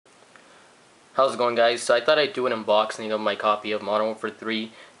How's it going, guys? So I thought I'd do an unboxing of my copy of Modern Warfare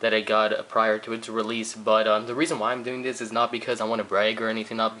 3 that I got prior to its release, but the reason why I'm doing this is not because I want to brag or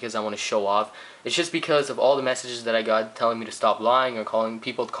anything, not because I want to show off. It's just because of all the messages that I got telling me to stop lying, or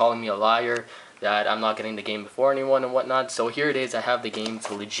people calling me a liar, that I'm not getting the game before anyone and whatnot. So here it is. I have the game. It's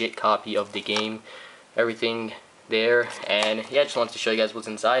a legit copy of the game. Everything there, and yeah, I just wanted to show you guys what's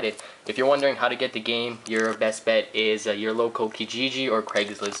inside it. If you're wondering how to get the game, your best bet is your local Kijiji or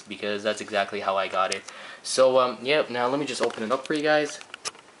Craigslist, because that's exactly how I got it. So yeah, now let me just open it up for you guys.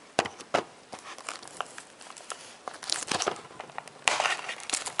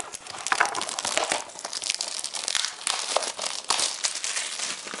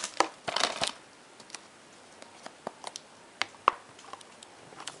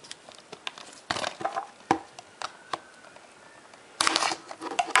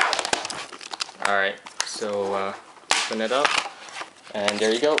 Alright, so open it up, and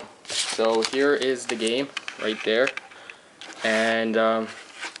there you go. So here is the game right there, and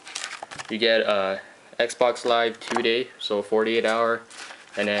you get Xbox Live 2-day, so 48-hour,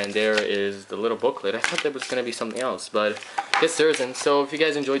 and then there is the little booklet. I thought that was going to be something else, but I guess there isn't. So if you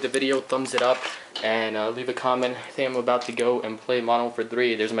guys enjoyed the video, thumbs it up, and leave a comment. I think I'm about to go and play Modern Warfare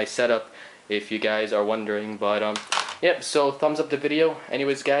 3. There's my setup if you guys are wondering, but yep, so thumbs up the video.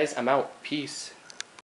 Anyways, guys, I'm out. Peace.